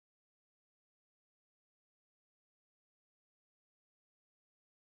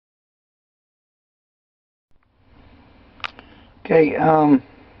Okay, I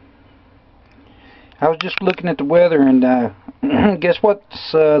was just looking at the weather and guess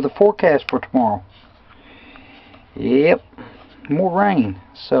what's the forecast for tomorrow? Yep, more rain.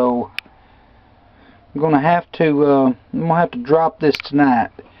 So I'm gonna have to drop this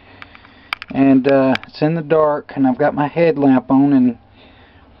tonight. And it's in the dark, and I've got my headlamp on, and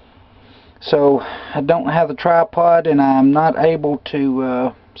so I don't have the tripod, and I'm not able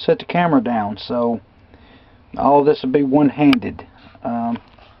to set the camera down. So all this will be one-handed.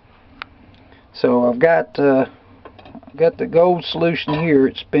 So I've got the gold solution here.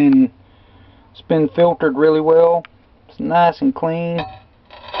 It's been filtered really well. It's nice and clean,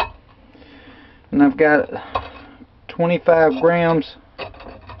 and I've got 25 grams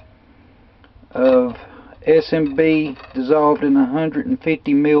of SMB dissolved in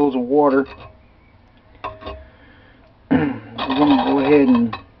 150 mils of water. We're going to go ahead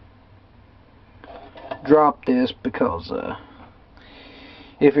and drop this because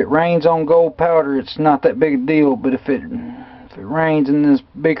if it rains on gold powder, it's not that big a deal, but if it rains in this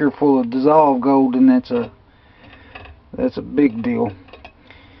beaker full of dissolved gold, then that's a big deal.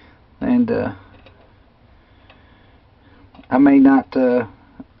 And I may not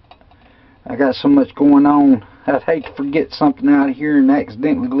I got so much going on, I'd hate to forget something out of here and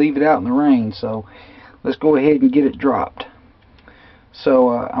accidentally leave it out in the rain. So let's go ahead and get it dropped. So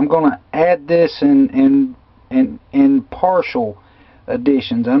I'm going to add this in partial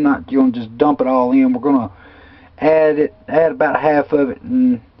additions. I'm not going to just dump it all in. We're going to add about half of it,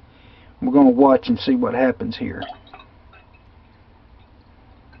 and we're going to watch and see what happens here.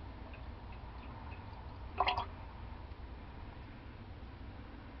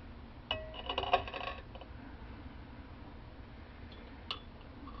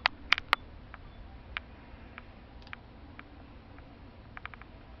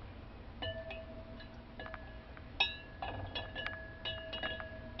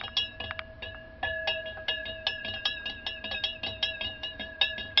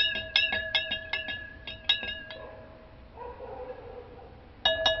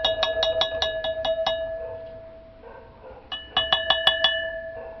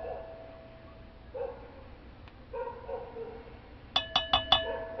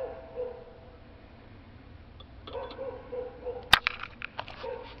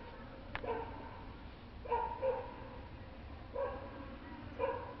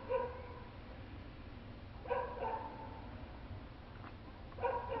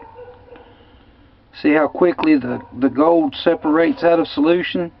 See how quickly the gold separates out of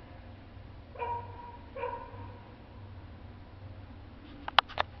solution?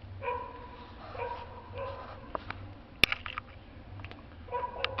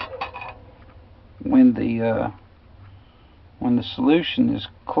 When the solution is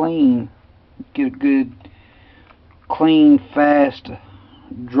clean, get a good, clean, fast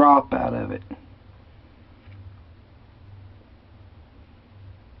drop out of it.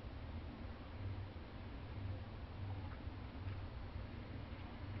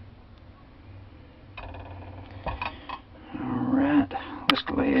 Alright, let's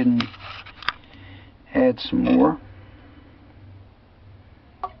go ahead and add some more.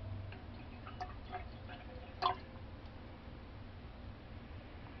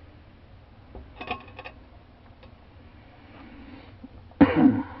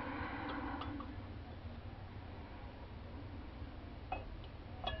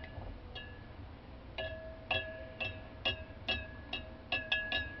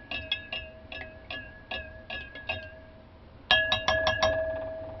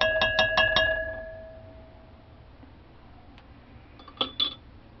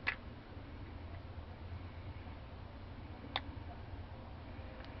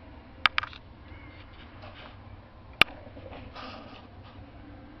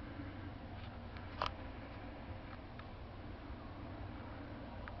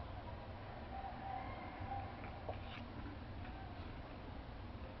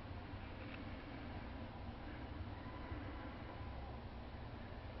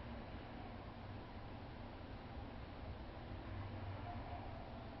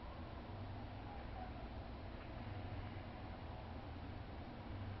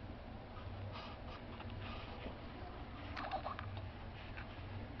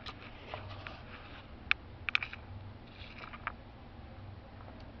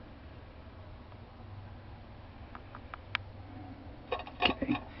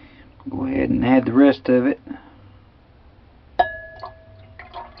 Go ahead and add the rest of it.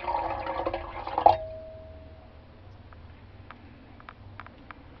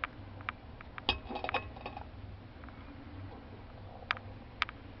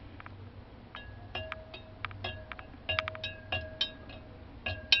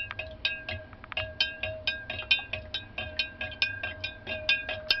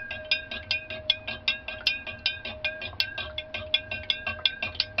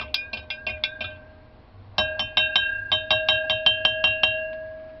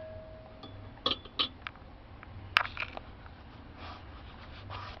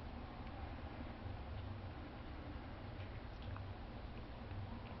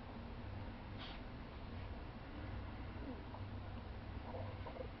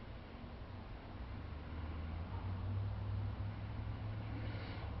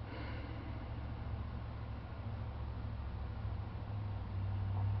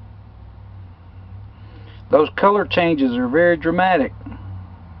 Those color changes are very dramatic.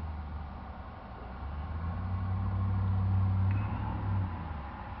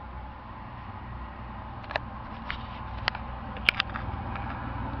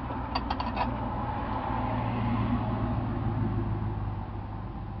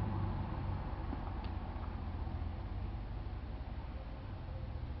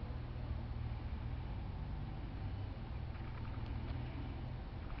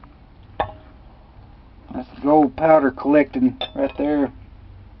 That's the gold powder collecting right there.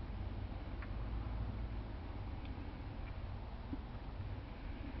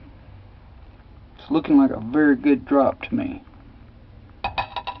 It's looking like a very good drop to me.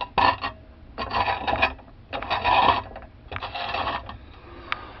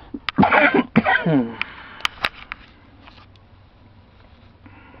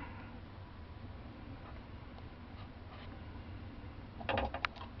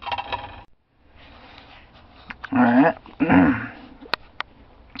 Alright,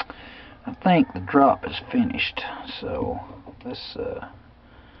 I think the drop is finished, so let's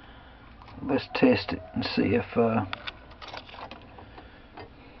test it and see if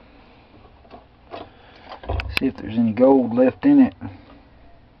there's any gold left in it.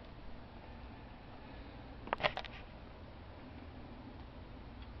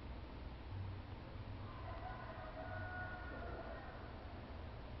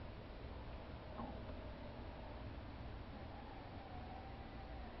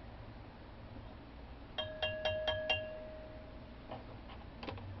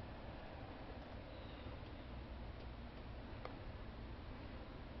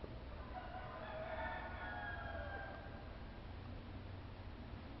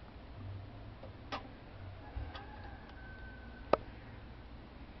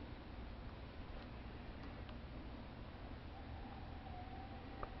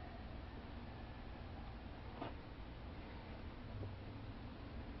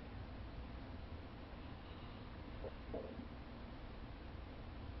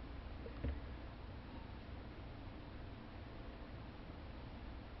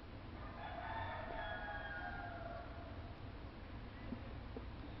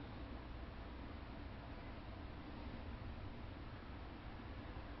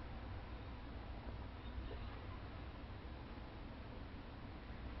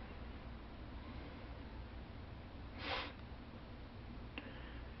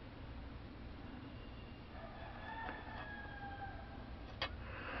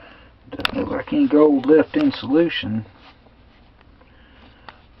 Doesn't look like any gold left in solution.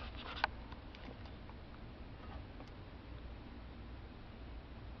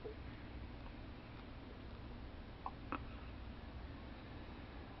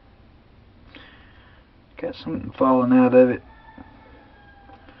 Got something falling out of it.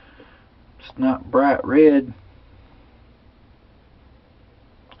 It's not bright red.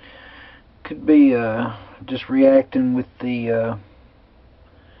 Could be just reacting with the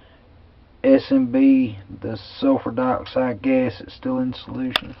SMB, the sulfur dioxide gas that's still in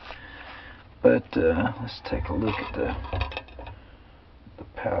solution. But let's take a look at the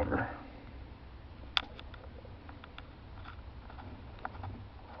powder.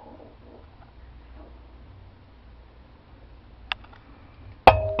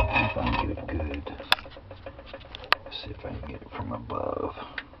 If I can get it good. Let's see if I can get it from above.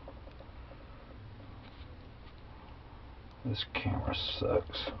 This camera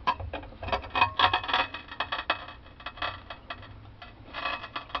sucks.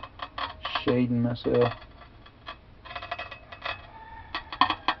 Shading myself.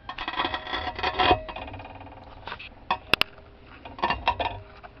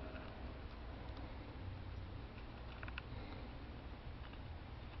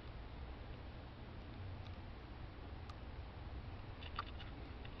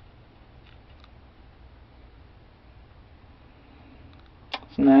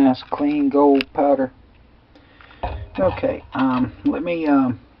 It's nice, clean gold powder. Okay, let me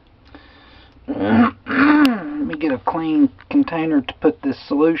get a clean container to put this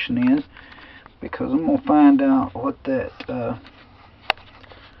solution in, because I'm gonna find out what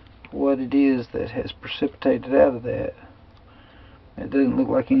it is that has precipitated out of that. It doesn't look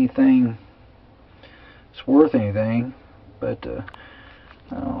like anything it's worth anything, but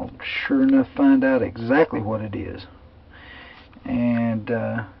I'll sure enough find out exactly what it is. And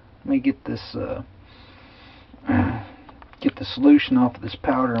let me get this get the solution off of this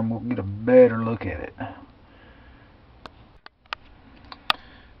powder, and we'll get a better look at it.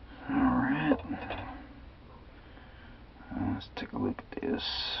 Alright, let's take a look at this.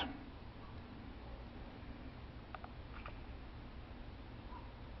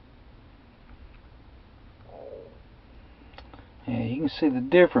 can see the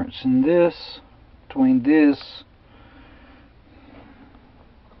difference in this, between this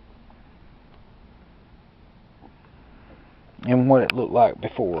and what it looked like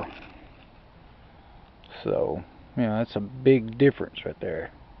before. So, you know, that's a big difference right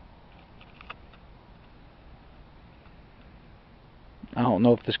there. I don't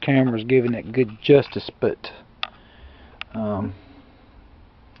know if this camera's giving it good justice, but you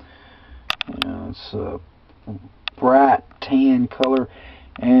know, it's a bright tan color,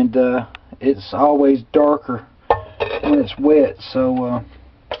 and it's always darker when it's wet, so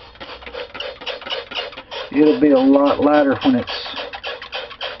it'll be a lot lighter when it's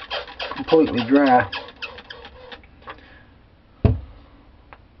completely dry.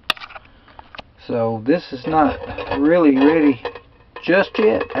 So this is not really ready just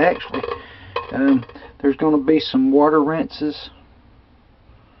yet, actually. There's going to be some water rinses.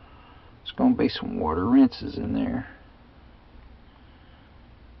 There's going to be some water rinses in there.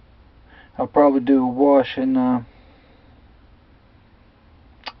 I'll probably do a wash in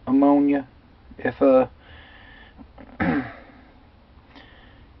ammonia. If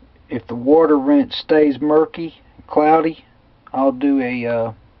if the water rinse stays murky, cloudy, I'll do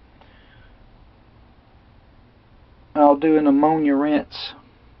an ammonia rinse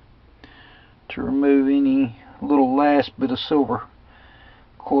to remove any little last bit of silver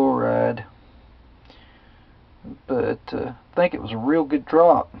chloride. But I think it was a real good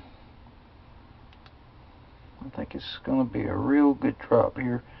drop. I think it's going to be a real good drop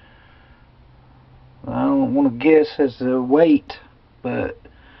here. I don't want to guess as to weight, but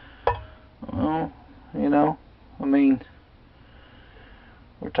well, you know, I mean,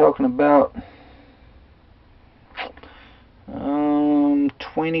 we're talking about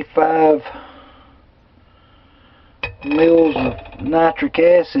 25 mils of nitric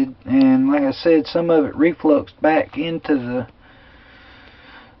acid, and like I said, some of it refluxed back into the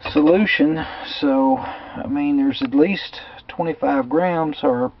solution, so I mean there's at least 25 grams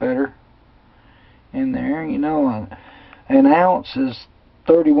or better in there. You know, an ounce is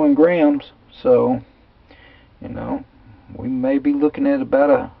 31 grams, so you know, we may be looking at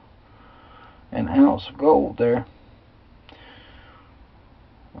about an ounce of gold there.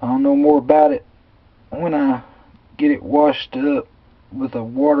 I'll know more about it when I get it washed up with a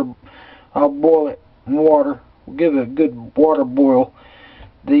water. I'll boil it in water. We'll give it a good water boil.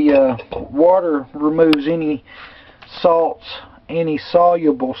 The water removes any salts, any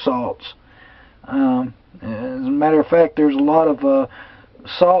soluble salts. As a matter of fact, there's a lot of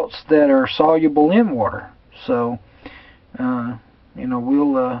salts that are soluble in water. So, you know,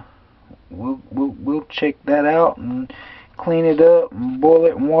 we'll check that out and clean it up and boil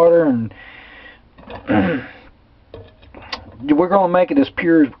it in water, and we're going to make it as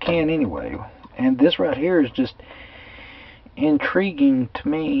pure as we can anyway. And this right here is just intriguing to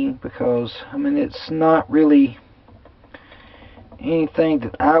me because, I mean, it's not really anything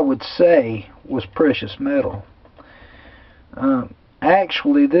that I would say was precious metal.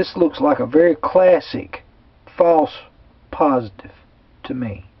 Actually, this looks like a very classic false positive to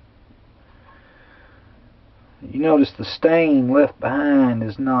me. You notice the stain left behind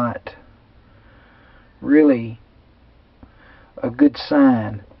is not really a good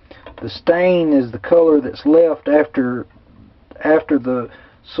sign. The stain is the color that's left after the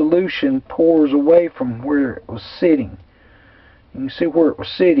solution pours away from where it was sitting. You can see where it was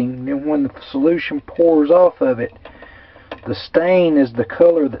sitting, and when the solution pours off of it, the stain is the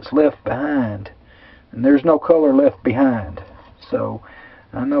color that's left behind, and there's no color left behind. So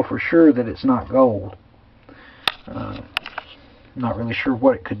I know for sure that it's not gold. Not really sure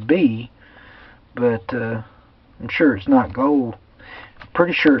what it could be, but I'm sure it's not gold. I'm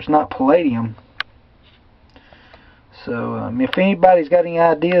pretty sure it's not palladium. So if anybody's got any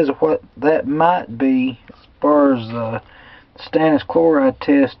ideas of what that might be as far as the stannous chloride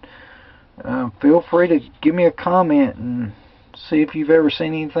test, feel free to give me a comment and see if you've ever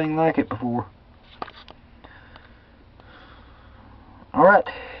seen anything like it before. Alright,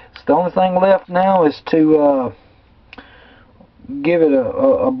 so the only thing left now is to give it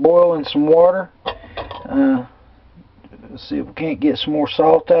a boil in some water. Let's see if we can't get some more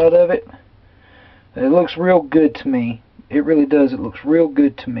salt out of it. It looks real good to me. It really does. It looks real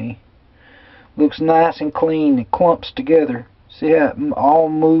good to me. Looks nice and clean. It clumps together. See how it all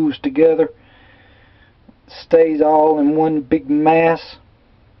moves together? Stays all in one big mass.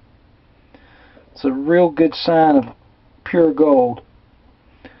 It's a real good sign of pure gold.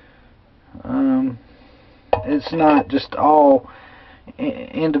 It's not just all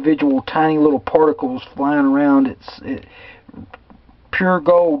individual tiny little particles flying around. Pure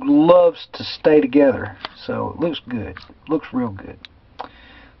gold loves to stay together, so it looks good. Looks real good.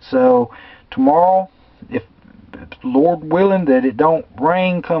 So tomorrow, if Lord willing that it don't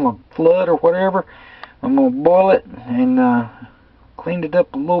rain, come a flood or whatever, I'm going to boil it and clean it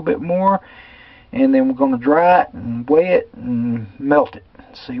up a little bit more, and then we're going to dry it and weigh it and melt it.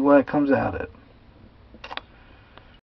 See what it comes out of.